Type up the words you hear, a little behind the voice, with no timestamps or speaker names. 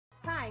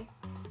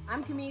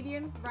I'm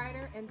comedian,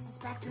 writer, and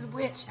suspected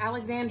witch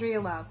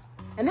Alexandria Love,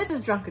 and this is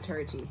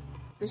Drunkaturgy,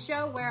 the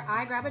show where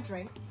I grab a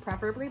drink,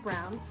 preferably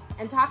brown,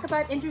 and talk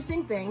about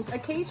interesting things,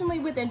 occasionally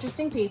with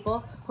interesting people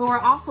who are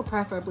also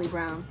preferably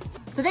brown.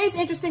 Today's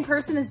interesting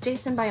person is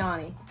Jason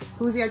Bayani,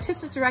 who is the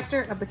artistic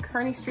director of the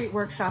Kearny Street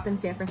Workshop in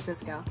San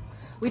Francisco.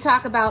 We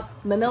talk about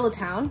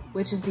Manilatown,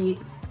 which is the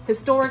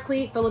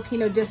historically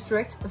Filipino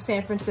district of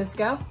San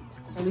Francisco,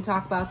 and we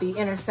talk about the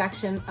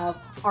intersection of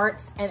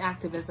arts and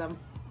activism.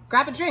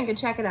 Grab a drink and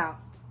check it out.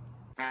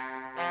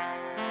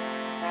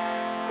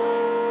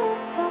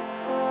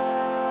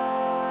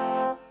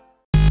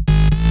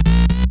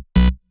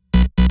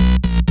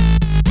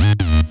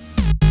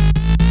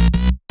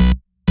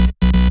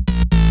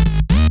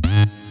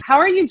 How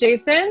are you,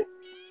 Jason?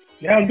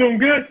 Yeah, I'm doing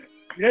good.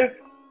 Yes.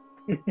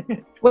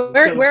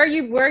 Where are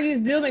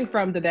you zooming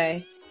from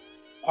today?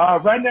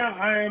 Right now,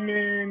 I am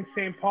in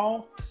St.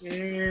 Paul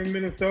in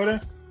Minnesota.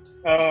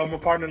 My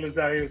partner lives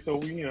out here, so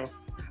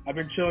I've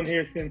been chilling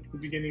here since the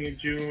beginning of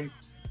June.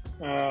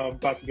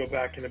 About to go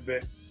back in a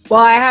bit.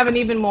 Well, I have an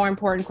even more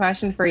important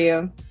question for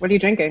you. What are you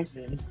drinking?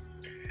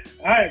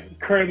 I'm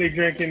currently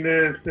drinking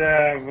this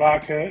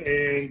vodka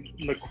and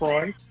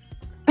LaCroix.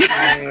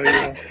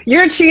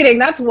 You're cheating.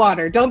 That's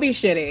water. Don't be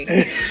shitty.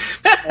 hey,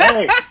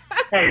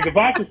 the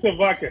vodka's still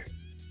vodka.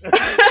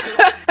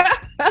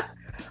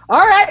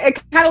 All right.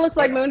 It kind of looks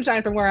like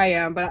moonshine from where I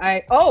am, but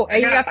you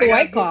got the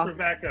White Claw.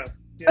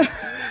 Yeah.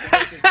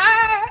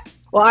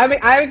 Well,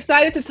 I'm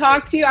excited to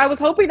talk to you. I was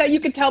hoping that you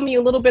could tell me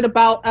a little bit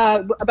about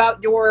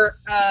your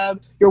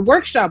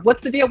workshop.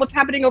 What's the deal? What's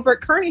happening over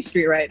at Kearny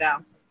Street right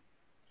now?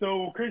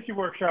 So Kearny Street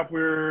Workshop,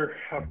 we're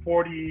a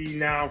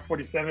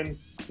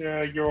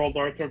 47-year-old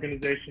arts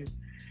organization.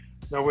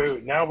 Now we're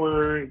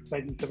it's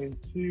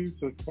 1972,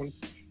 so it's 20.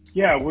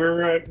 Yeah,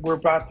 we're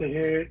about to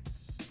hit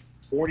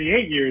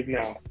 48 years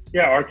now.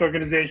 Yeah, arts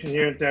organization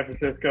here in San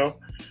Francisco.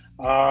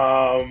 We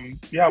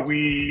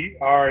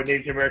are an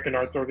Asian American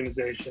arts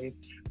organization,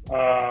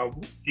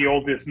 the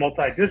oldest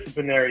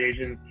multidisciplinary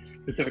Asian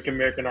Pacific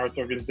American arts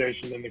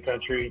organization in the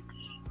country.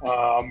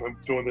 I'm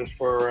doing this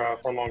for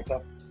a long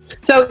time.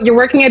 So you're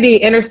working at the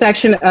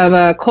intersection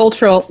of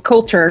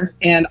culture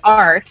and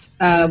art,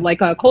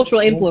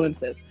 cultural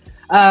influences.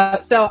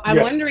 So I'm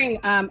wondering,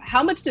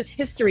 how much does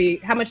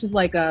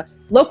like a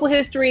local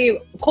history,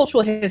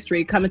 cultural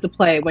history come into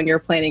play when you're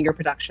planning your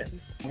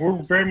productions?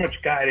 We're very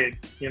much guided,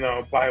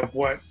 by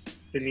what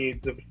the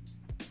needs of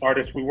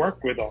artists we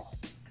work with are.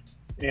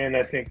 And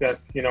I think that,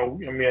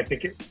 I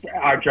think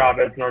our job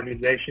as an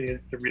organization is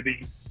to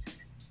really,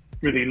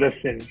 really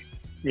listen,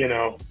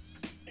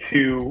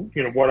 to,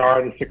 what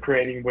artists are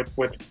creating, what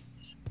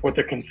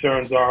their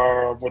concerns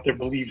are, what their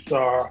beliefs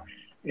are,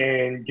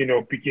 and,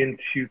 begin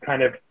to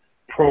kind of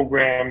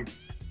program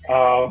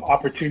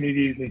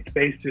opportunities and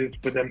spaces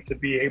for them to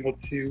be able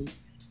to,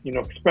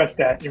 express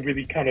that and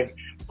really kind of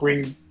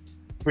bring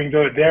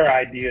their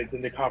ideas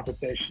into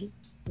conversation.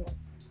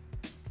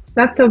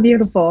 That's so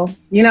beautiful.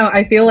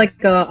 I feel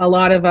like a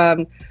lot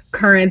of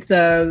current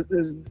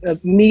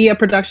media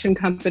production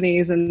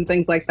companies and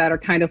things like that are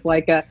kind of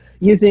like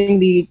using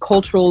the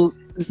cultural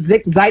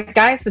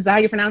zeitgeist. Is that how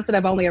you pronounce it?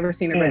 I've only ever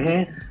seen it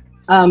written.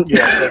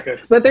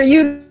 But they're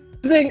using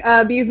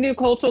these new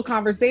cultural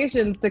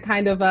conversations to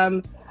kind of,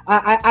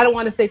 I don't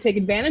want to say take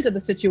advantage of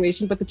the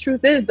situation, but the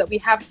truth is that we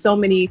have so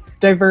many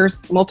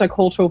diverse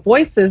multicultural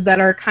voices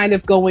that are kind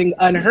of going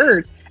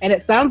unheard. And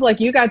it sounds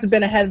like you guys have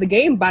been ahead of the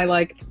game by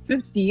like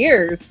 50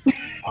 years.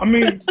 I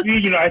mean,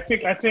 I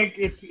think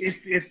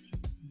it's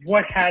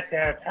what had to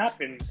have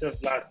happened to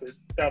have lasted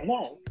that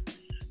long.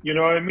 You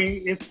know what I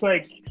mean? It's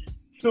like,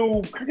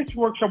 so Kearny Street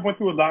Workshop went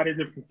through a lot of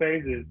different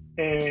phases.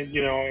 And,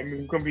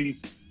 we're going to be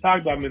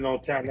talking about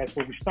Manilatown. That's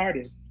where we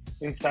started,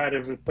 inside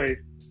of a place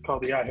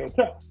called the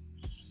Hotel.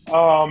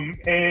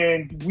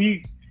 And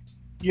we,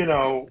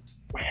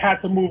 had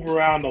to move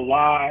around a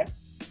lot,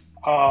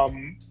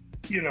 and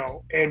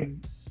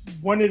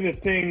one of the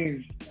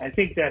things I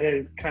think that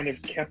has kind of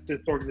kept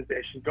this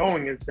organization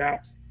going is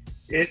that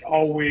it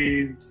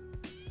always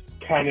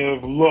kind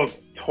of looked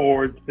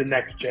towards the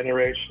next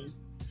generation.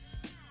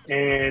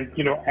 And,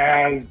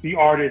 as the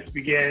artists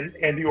began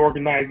and the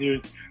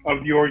organizers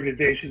of the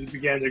organizations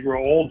began to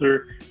grow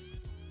older,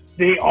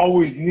 they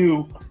always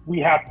knew we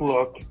have to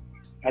look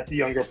at the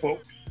younger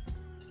folks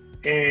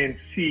and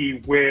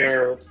see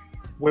where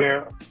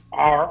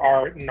our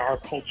art and our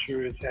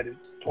culture is headed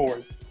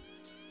towards.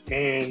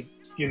 And,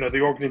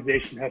 the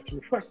organization has to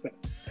reflect that.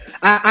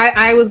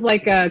 I was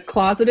like a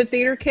closeted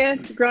theater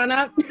kid growing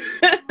up.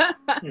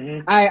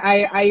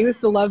 I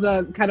used to love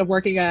the kind of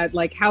working at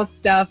like house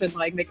stuff and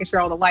like making sure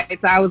all the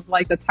lights. I was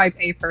like the type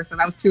A person.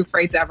 I was too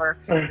afraid to ever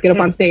get up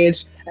on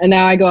stage. And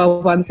now I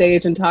go up on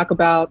stage and talk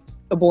about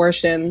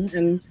abortion.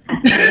 And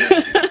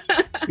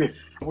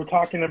we're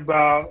talking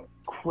about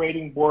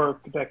creating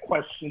work that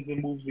questions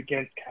and moves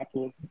against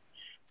capitalism.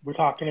 We're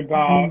talking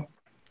about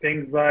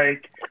things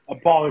like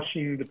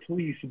abolishing the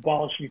police,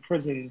 abolishing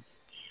prisons.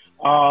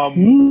 We're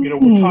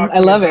talking I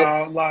love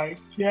about we're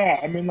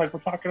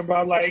talking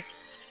about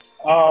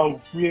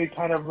really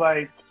kind of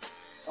like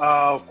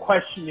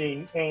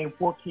questioning and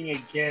working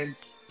against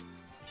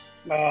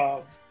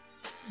our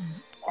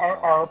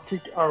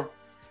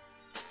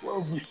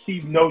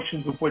received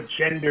notions of what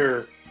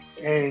gender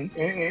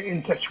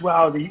and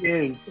sexuality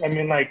is. I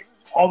mean, like,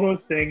 all those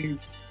things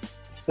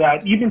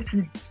that even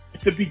from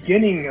the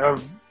beginning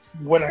of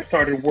when I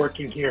started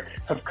working here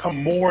have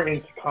come more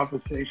into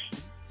conversation.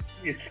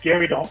 It's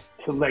scary to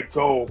let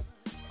go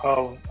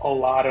of a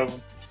lot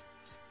of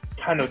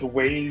kind of the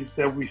ways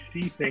that we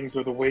see things,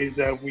 or the ways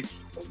that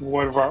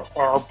what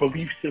our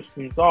belief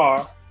systems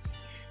are,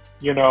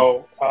 you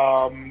know,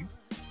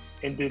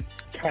 and to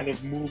kind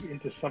of move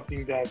into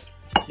something that's,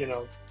 you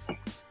know,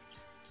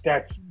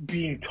 that's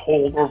being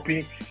told, or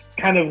being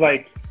kind of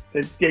like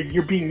that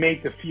you're being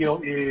made to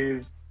feel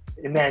is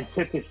an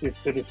antithesis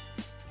to this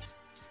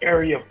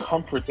area of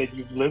comfort that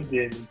you've lived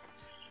in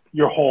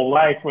your whole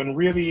life, when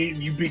really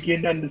you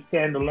begin to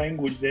understand the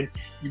language, and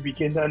you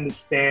begin to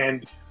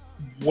understand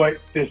what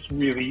this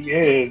really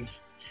is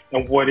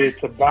and what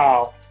it's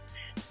about.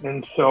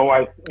 And so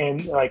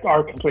like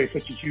art can play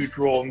such a huge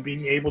role in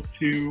being able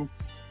to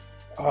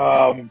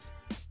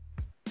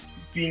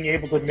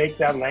make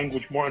that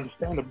language more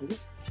understandable.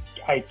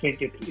 I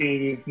think it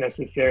is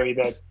necessary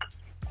that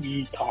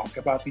we talk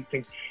about these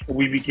things and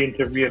we begin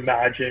to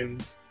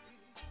reimagine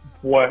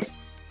what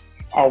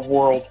our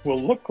world will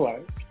look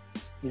like.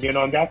 You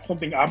know, and that's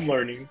something I'm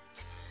learning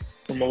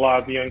from a lot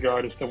of the younger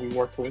artists that we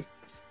work with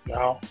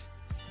now.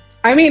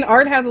 I mean,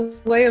 art has a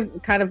way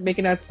of kind of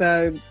making us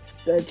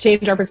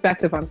change our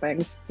perspective on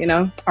things, you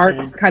know?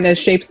 Art kind of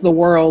shapes the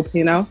world,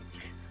 you know?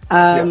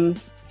 Some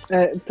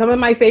of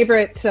my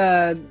favorite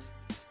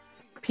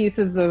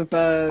pieces of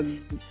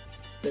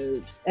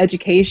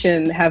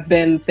education have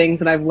been things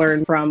that I've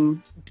learned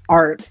from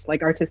art,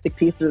 like artistic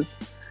pieces.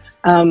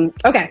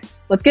 Okay,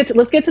 let's get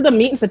to the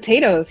meat and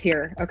potatoes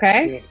here.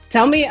 Okay, yeah.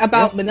 Tell me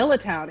about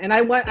Manilatown, and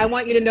I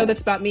want you to know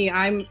this about me.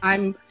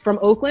 I'm from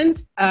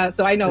Oakland,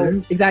 so I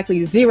know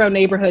exactly 0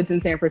 neighborhoods in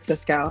San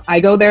Francisco. I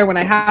go there when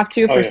I have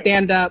to for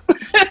stand up.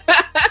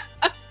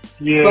 But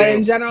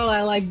in general,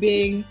 I like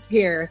being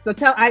here. So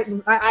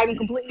I'm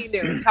completely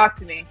new. Talk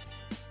to me.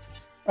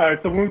 All right,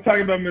 so when we're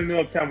talking about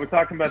Manilatown, we're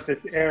talking about this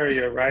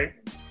area, right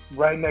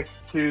next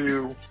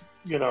to,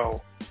 you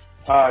know,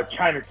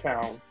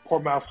 Chinatown,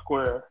 Portmouth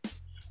Square,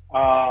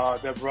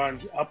 that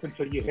runs up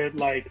until you hit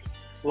like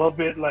a little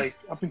bit, like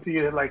up until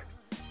you hit like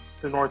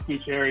the North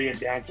Beach area and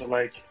down to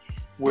like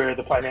where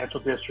the financial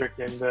district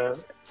and the,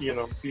 you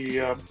know,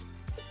 the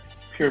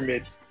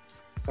pyramid.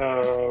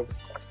 The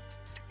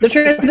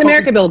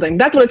Transamerica building.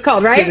 That's what it's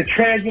called, right? Yeah, the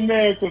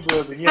Transamerica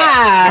building.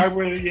 Yeah.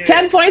 Right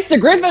 10 points to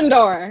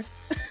Gryffindor.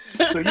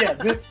 So yeah,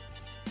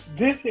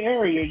 this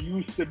area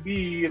used to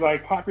be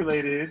like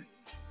populated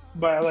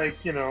by like,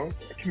 you know,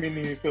 a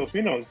community of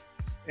Filipinos.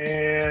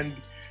 And,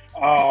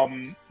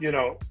 you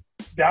know,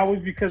 that was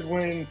because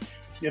when,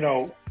 you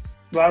know,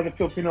 a lot of the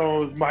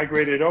Filipinos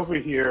migrated over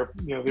here,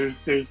 you know,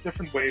 there's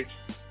different ways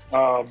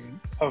of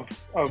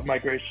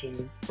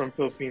migration from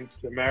Philippines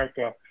to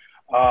America.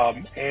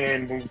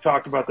 And when we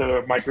talked about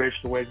the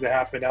migration waves that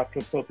happened after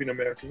the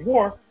Philippine-American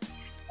War,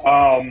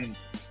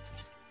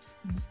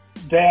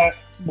 that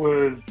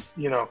was,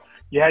 you know,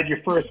 you had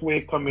your first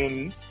wave come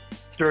in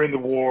during the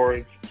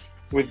war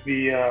with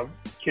the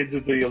kids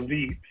of the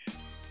elites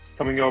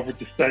coming over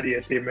to study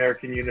at the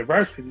American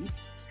universities,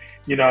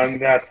 you know,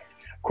 and that's,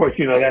 of course,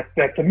 you know,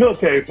 that's a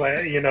military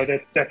plan, you know,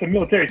 that's a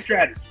military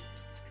strategy,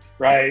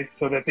 right?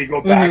 So that they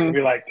go back and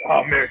be like,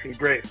 oh, America's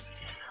great.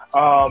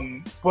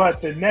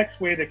 But the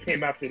next wave that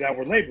came after that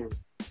were laborers.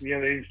 You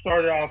know, they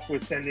started off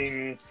with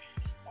sending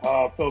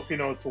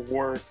Filipinos to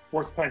work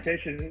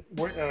plantations,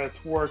 to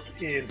work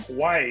in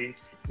Hawaii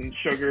in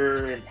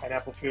sugar and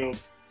pineapple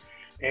fields.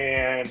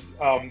 And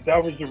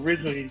that was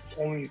originally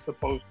only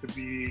supposed to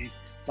be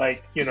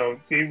like, you know,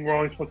 they were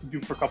only supposed to do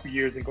for a couple of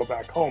years and go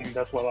back home. And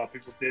that's why a lot of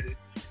people did it.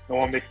 No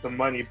one makes some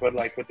money, but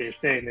like what they're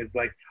saying is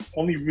like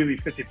only really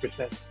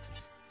 50%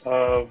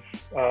 of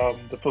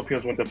the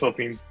Filipinos went to the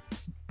Philippines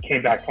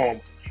came back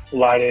home. A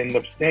lot ended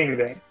up staying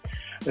there.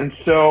 And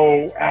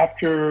so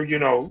after, you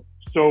know,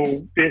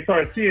 so they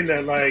started seeing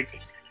that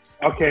like,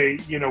 okay,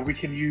 you know, we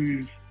can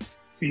use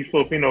these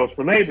Filipinos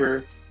for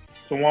labor.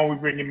 So why don't we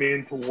bring them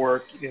in to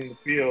work in the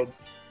fields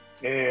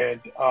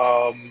and,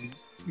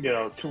 you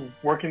know, to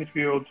work in the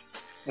fields.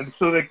 And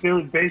so like there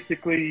was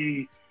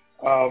basically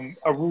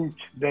a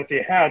route that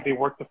they had. They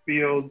worked the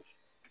fields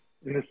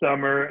in the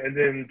summer, and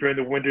then during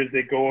the winters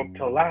they go up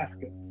to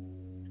Alaska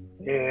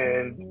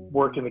and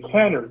work in the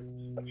canneries.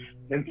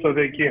 And so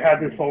you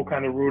had this whole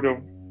kind of route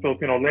of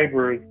Filipino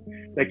laborers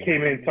that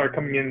started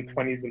coming in the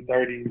 20s and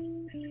 30s,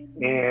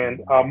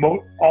 and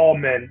all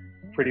men,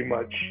 pretty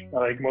much,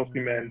 like mostly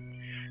men.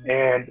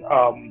 And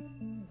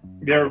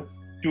they're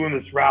doing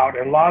this route,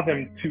 and a lot of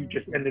them too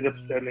just ended up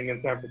settling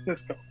in San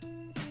Francisco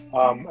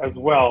as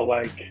well.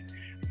 Like,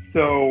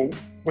 so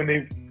when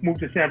they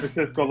moved to San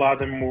Francisco, a lot of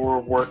them were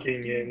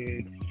working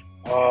in,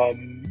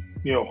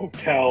 you know,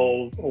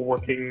 hotels or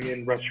working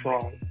in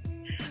restaurants.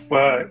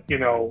 But, you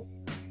know,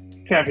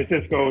 San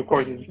Francisco, of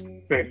course, is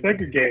very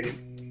segregated.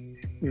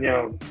 You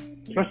know,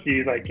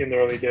 especially like in the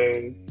early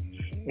days.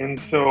 And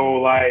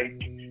so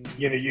like,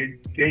 you know,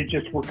 they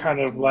just were kind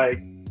of like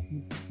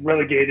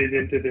relegated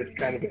into this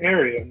kind of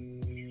area,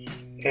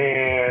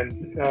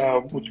 and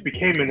which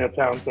became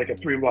Manilatown, like a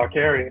 3-block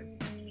area,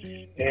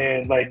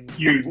 and like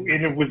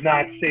and it was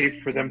not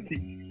safe for them to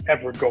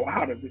ever go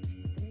out of it.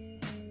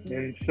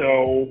 And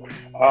so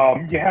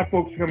you have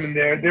folks coming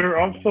there. There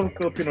are also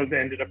Filipinos that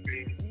ended up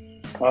being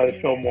the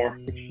Fillmore,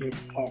 which we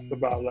talked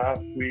about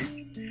last week.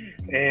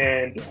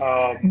 And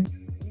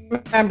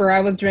remember,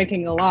 I was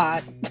drinking a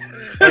lot.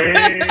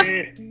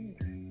 Hey,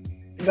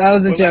 that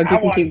was a joke. You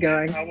can keep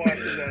going. I watched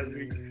it last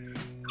week.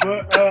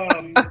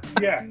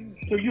 But yeah,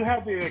 so you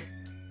have the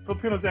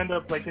Filipinos end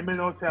up like in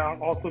Manilatown,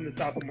 also in the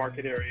South of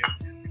Market area.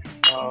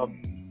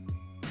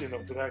 You know,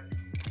 so that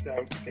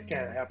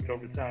kind of happened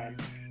over time.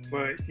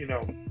 But you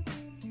know,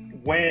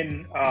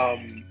 when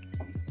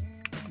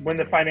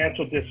the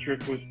financial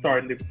district was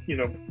starting to, you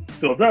know,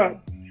 build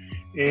up,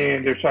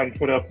 and they're trying to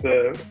put up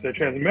the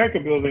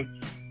Transamerica building,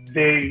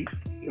 they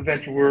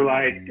eventually were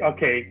like,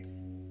 okay,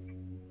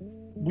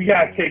 we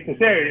gotta take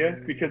this area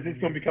because it's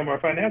gonna become our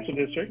financial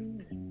district,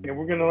 and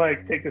we're gonna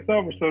like take this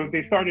over. So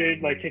they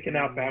started like kicking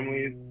out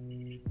families,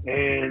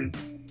 and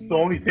the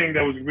only thing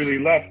that was really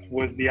left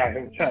was the I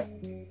Hotel,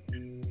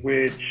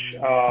 which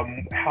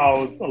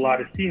housed a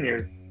lot of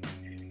seniors.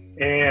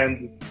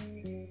 And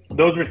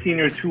those were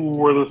seniors who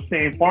were those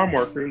same farm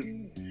workers.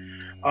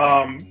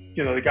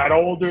 You know, they got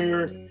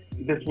older.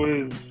 This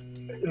was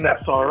an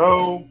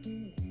SRO.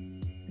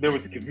 There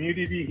was a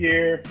community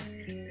here.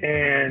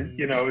 And,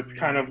 you know, it's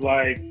kind of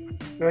like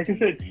I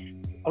said,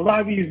 a lot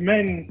of these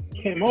men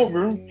came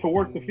over to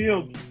work the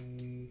fields.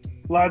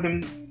 A lot of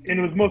them, and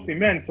it was mostly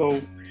men.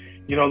 So,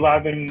 you know, a lot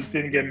of them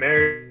didn't get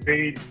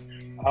married.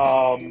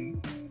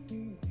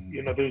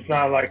 You know, there's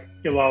not like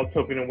a lot of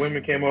Filipino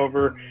women came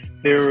over.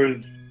 There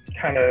was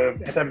kind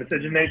of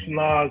anti-miscegenation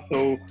laws,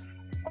 so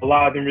a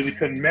lot of them really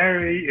couldn't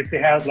marry. If they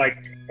had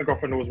like a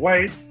girlfriend who was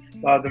white, a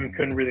lot of them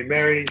couldn't really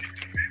marry.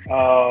 You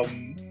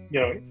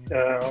know,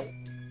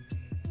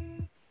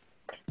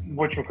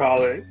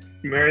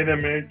 marry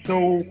them. And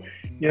so,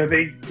 you know,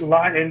 a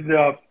lot ended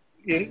up,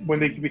 when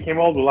they became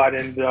old, a lot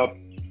ended up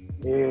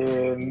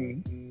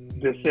in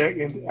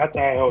at the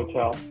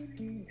hotel.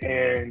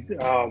 And,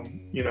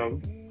 you know,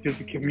 just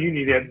a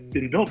community that had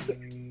been built there.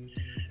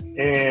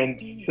 And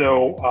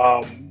so,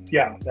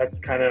 yeah, that's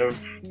kind of,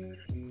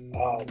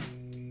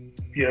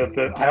 you know,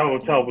 the Iowa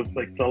Hotel was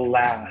like the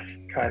last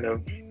kind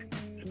of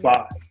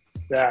spot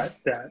that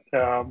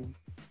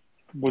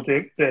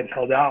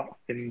held out.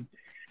 And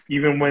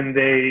even when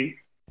they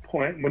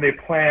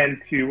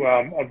planned to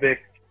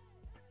evict,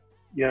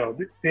 you know,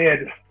 they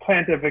had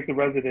planned to evict the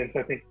residents.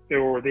 I think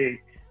they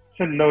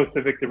sent a notice to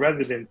evict the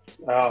residents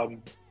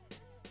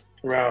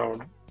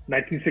around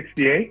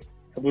 1968,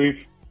 I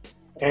believe.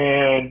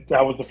 And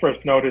that was the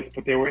first notice,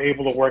 but they were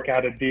able to work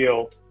out a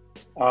deal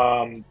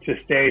to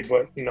stay.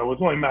 But, you know, it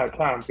was only a matter of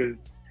time because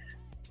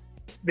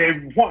they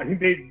wanted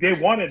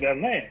that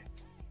land.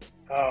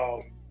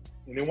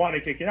 And they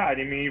wanted to kick it out.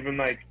 I mean, even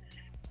like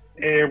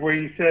where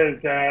he says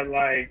that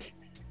like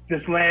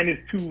this land is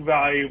too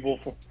valuable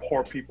for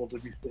poor people to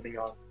be sitting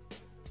on.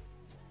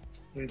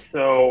 And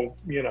so,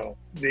 you know,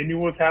 they knew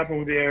what's happened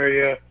with the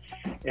area,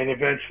 and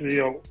eventually,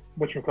 you know,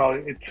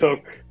 it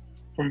took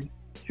from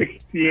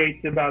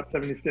 68 to about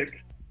 76,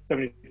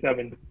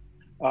 77,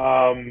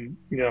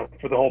 you know,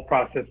 for the whole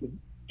process of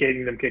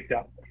getting them kicked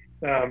out,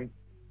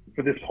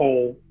 for this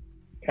whole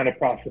kind of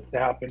process to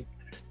happen,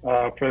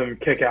 for them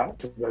to kick out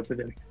the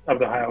residents of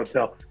the High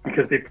Hotel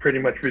because they pretty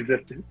much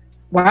resisted.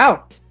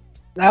 Wow.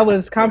 That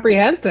was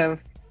comprehensive.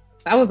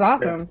 That was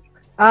awesome.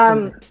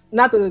 Yeah.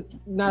 Not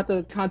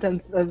the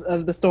contents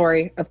of the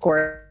story, of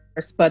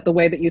course, but the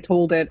way that you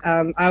told it.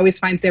 I always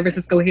find San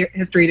Francisco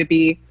history to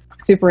be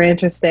super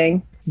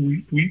interesting.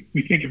 We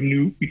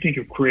think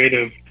of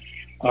creative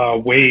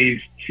ways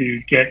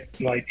to get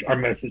like our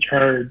message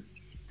heard.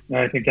 And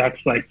I think that's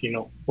like, you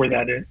know, where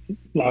that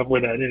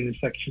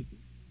intersection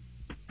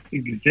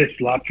exists.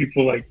 A lot of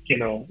people, like, you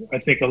know, I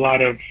think a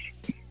lot of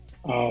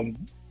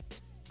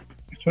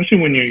especially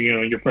when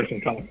you're a person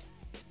of color.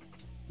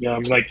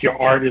 Like your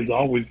art is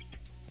always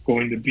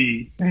going to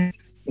be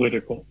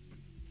political.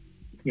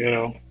 You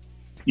know,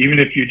 even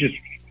if you're just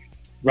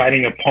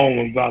writing a poem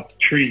about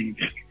trees.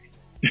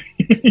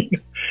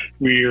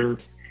 We're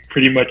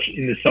pretty much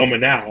in the Soma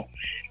now.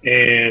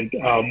 And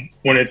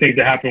one of the things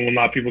that happened when a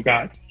lot of people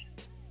got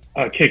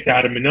kicked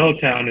out of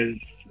Manilatown is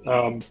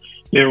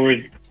there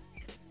was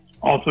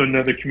also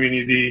another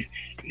community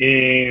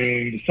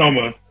in the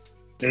Soma.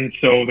 And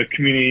so the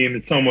community in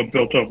the Soma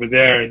built over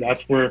there. And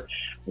that's where,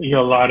 you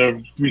know, a lot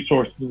of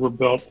resources were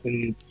built,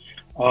 and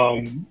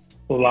a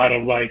lot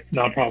of like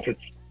nonprofits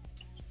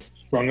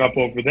sprung up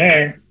over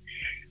there.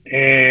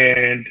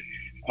 And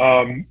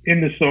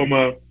in the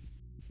Soma,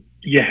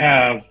 you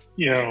have,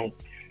 you know,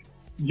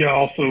 you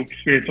also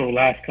experienced over the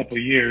last couple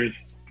of years,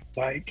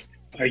 like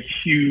a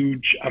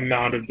huge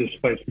amount of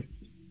displacement.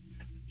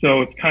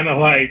 So it's kind of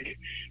like,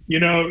 you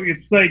know,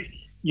 it's like,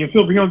 you know,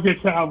 Filipinos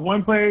get to have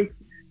one place,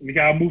 they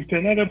gotta move to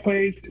another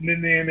place, and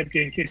then they end up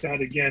getting kicked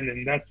out again.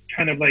 And that's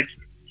kind of like,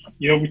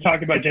 we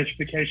talk about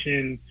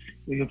gentrification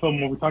in the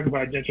film, where we talk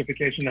about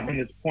gentrification at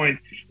Hunters Point,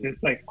 and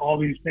it's like all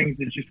these things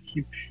that just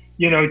keep,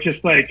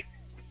 just like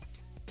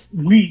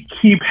we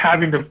keep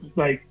having to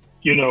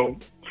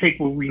take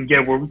what we can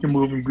get, where we can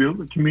move and build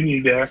a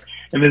community there,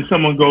 and then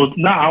someone goes,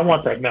 "Nah, I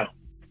want that now."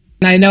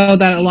 And I know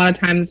that a lot of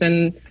times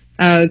in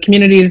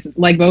communities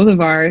like both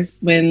of ours,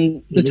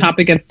 when the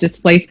topic of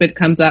displacement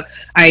comes up,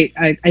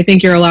 I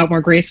think you're a lot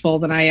more graceful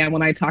than I am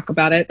when I talk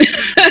about it.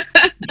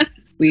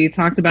 We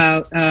talked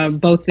about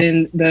both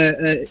in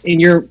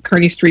your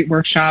Kearny Street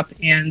workshop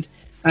and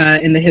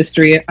in the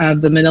history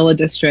of the Manila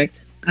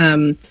district.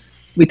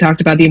 We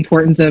talked about the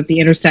importance of the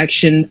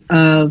intersection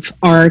of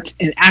art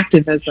and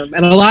activism.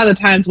 And a lot of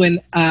the times when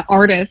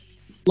artists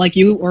like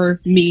you or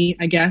me,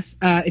 I guess,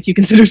 if you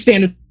consider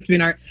stand-up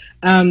between art,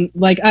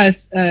 like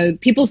us,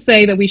 people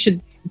say that we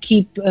should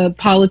keep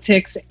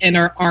politics and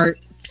our art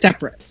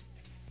separate.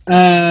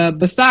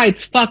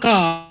 Besides, fuck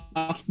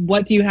off.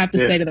 What do you have to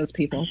say to those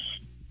people?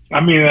 I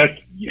mean, that's,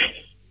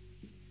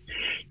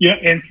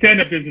 and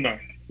stand-up isn't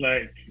art.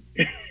 Like,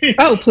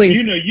 oh,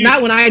 please.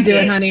 Not when I do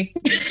it, honey.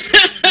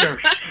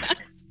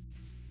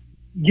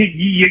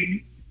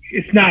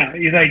 It's not.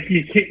 Like,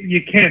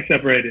 you can't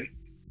separate it.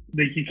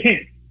 Like, you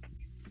can't.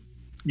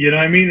 You know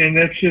what I mean? And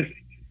that's just,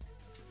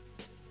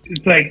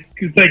 it's like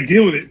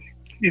deal with it.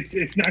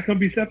 It's not going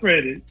to be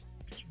separated.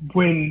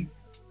 When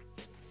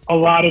a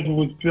lot of it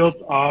was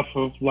built off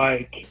of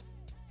like,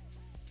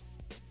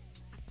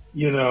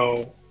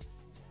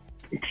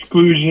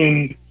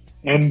 exclusion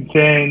and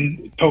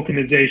then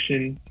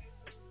tokenization,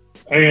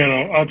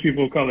 of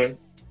people of color.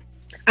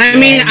 I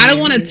mean, I don't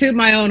want to toot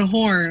my own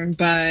horn,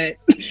 but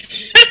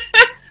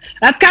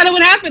that's kind of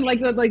what happened.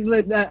 Like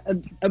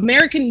the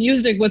American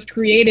music was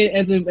created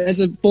as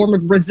a form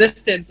of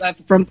resistance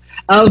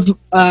of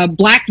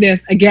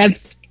blackness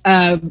against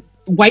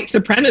white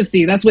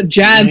supremacy. That's what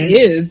jazz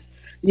is,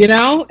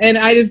 And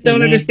I just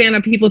don't understand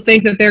how people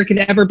think that there can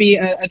ever be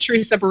a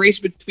true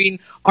separation between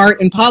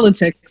art and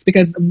politics.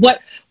 Because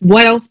what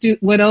else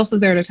is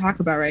there to talk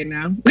about right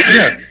now?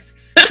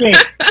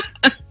 Yeah.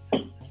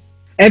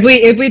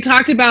 If we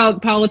talked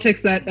about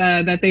politics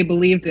that they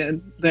believed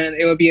in, then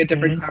it would be a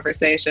different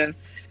conversation.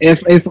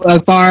 If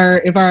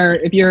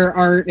your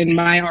art and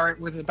my art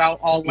was about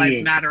all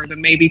lives matter,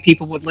 then maybe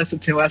people would listen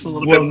to us a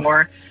little bit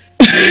more.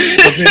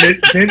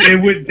 then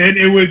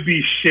it would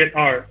be shit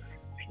art.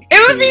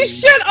 It would be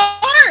shit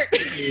art.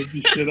 It would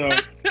be shit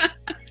art.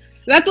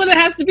 That's what it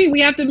has to be. We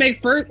have to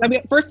make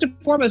first and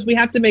foremost, we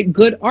have to make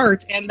good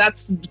art, and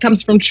that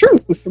comes from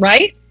truth,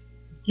 right?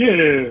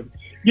 Yeah.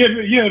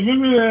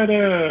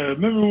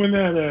 Remember when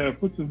that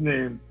what's his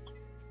name?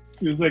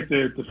 He was like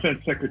the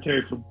defense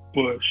secretary for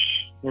Bush,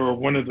 or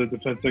one of the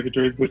defense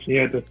secretaries. Bush. He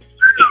had a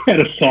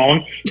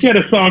song. He had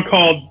a song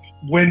called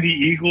 "When the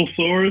Eagle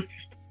Soars."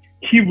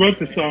 He wrote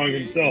the song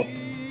himself.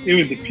 It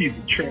was a piece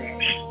of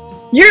trash.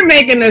 You're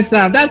making this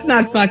up. That's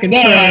not fucking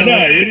true.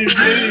 No, it is.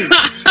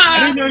 I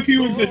don't know if he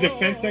was the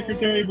defense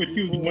secretary, but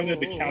he was one of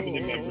the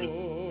cabinet members.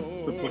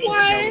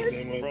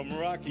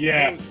 What?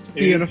 Yeah.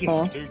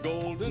 Beautiful.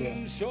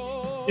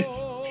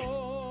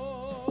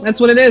 That's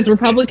what it is.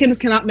 Republicans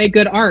cannot make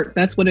good art.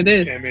 That's what it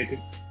is. Can't make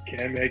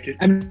it.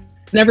 I've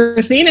never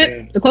seen it.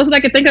 Yeah. The closest I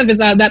could think of is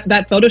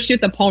that photo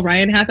shoot that Paul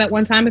Ryan had that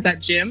one time at that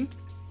gym.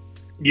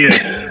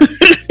 Yeah.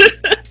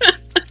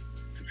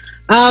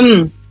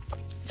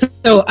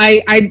 So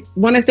I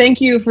want to thank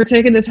you for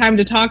taking the time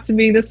to talk to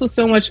me. This was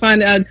so much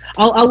fun.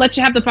 I'll let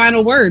you have the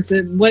final words.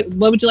 What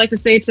would you like to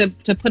say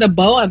to put a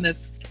bow on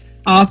this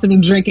awesome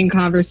drinking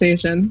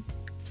conversation?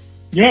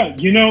 Yeah,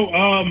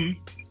 the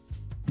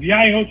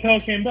I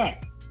Hotel came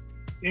back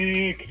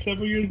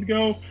several years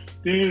ago.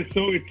 So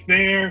it's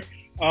there.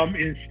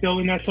 It's still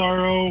an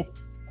SRO.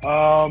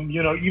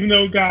 Even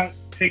though it got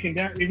taken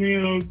down,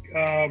 even though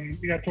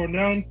it got torn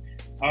down,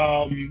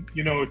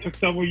 it took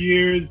several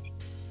years.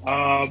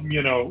 And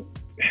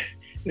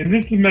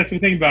this is the messy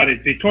thing about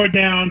it. They tore it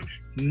down.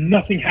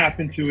 Nothing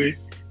happened to it.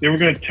 They were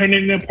going to turn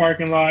it into a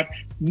parking lot.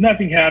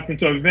 Nothing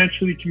happened. So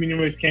eventually community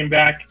waste came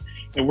back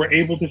and were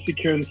able to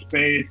secure the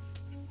space,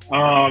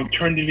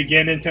 turned it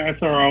again into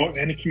SRO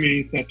and a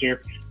community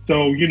center.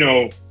 So,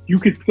 you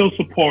could still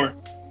support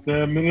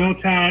the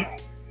Manilatown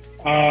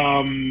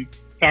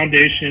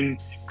Foundation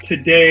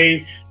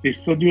today. They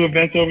still do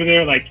events over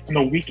there, like on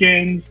the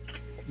weekends.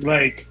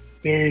 Like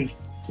they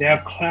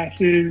have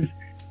classes.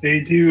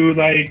 They do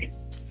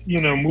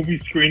movie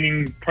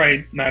screening,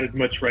 probably not as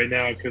much right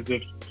now because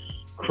of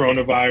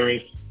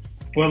coronavirus,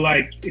 but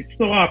it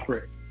still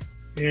operates,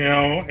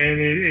 and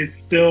it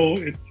still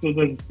does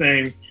the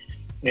same,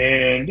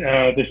 and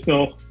they're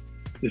still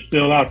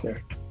out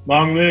there.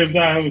 Long live the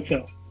I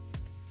Hotel.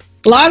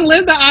 Long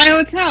live the I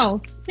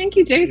Hotel. Thank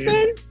you, Jason.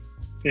 Yeah.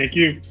 Thank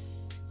you.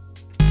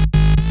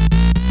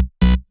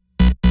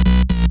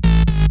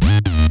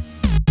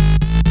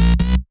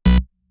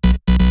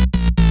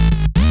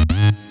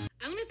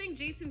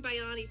 Jason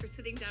Bayani for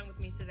sitting down with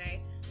me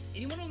today. If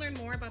you want to learn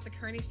more about the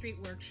Kearny Street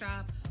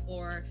Workshop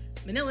or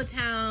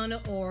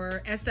Manilatown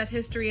or SF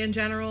history in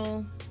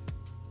general,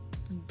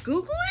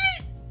 Google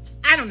it?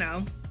 I don't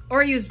know.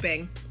 Or use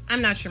Bing.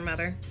 I'm not your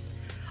mother.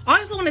 I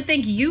also want to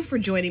thank you for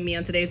joining me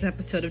on today's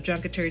episode of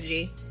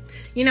Drunkaturgy.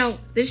 You know,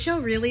 this show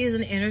really is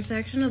an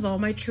intersection of all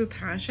my true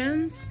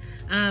passions.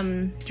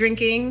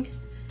 Drinking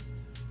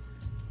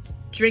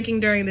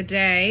during the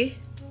day,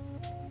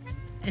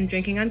 and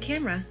drinking on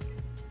camera.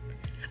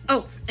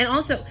 Oh, and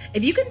also,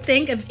 if you can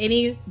think of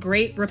any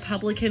great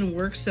Republican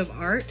works of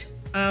art,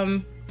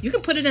 you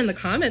can put it in the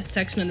comments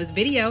section of this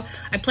video.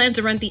 I plan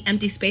to rent the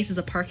empty space as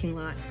a parking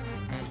lot.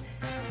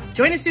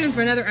 Join us soon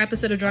for another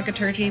episode of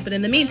Drunkaturgy, but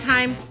in the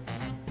meantime,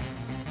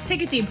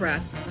 take a deep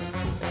breath.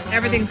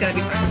 Everything's gonna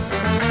be fine.